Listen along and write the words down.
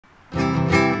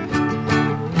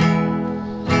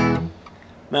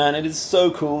Man, it is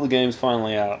so cool the game's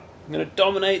finally out. I'm gonna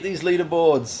dominate these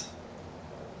leaderboards.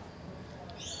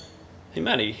 Hey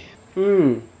Matty.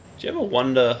 Do you ever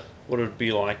wonder what it would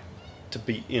be like to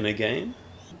be in a game?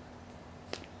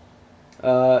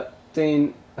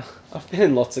 Dean, I've been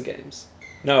in lots of games.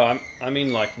 No, I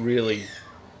mean like really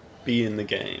be in the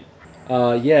game.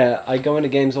 Yeah, I go into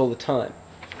games all the time.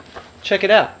 Check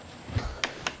it out.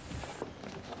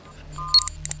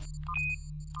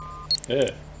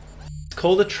 Yeah. It's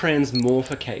called a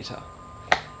transmorphicator.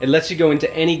 It lets you go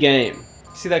into any game.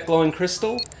 See that glowing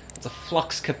crystal? It's a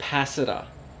flux capacitor.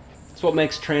 It's what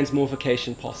makes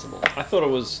transmorphication possible. I thought it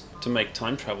was to make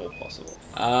time travel possible.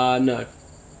 No.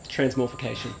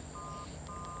 Transmorphication.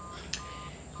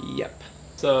 Yep.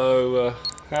 So,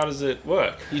 how does it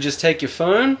work? You just take your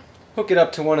phone, hook it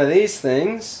up to one of these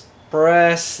things,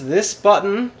 press this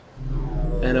button,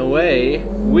 and away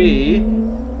we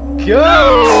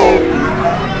go!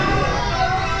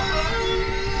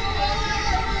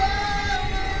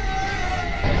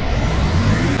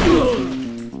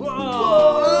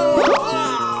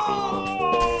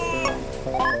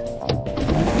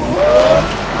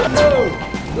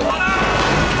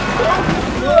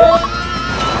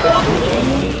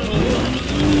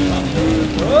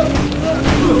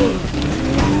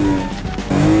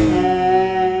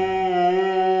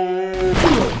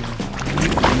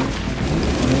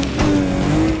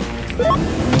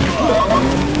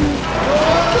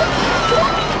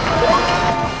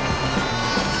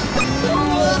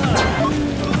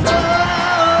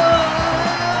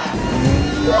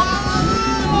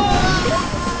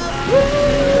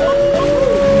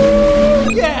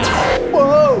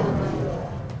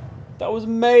 That was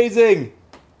amazing!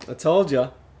 I told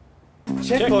ya.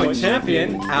 Checkpoint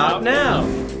Champion out now!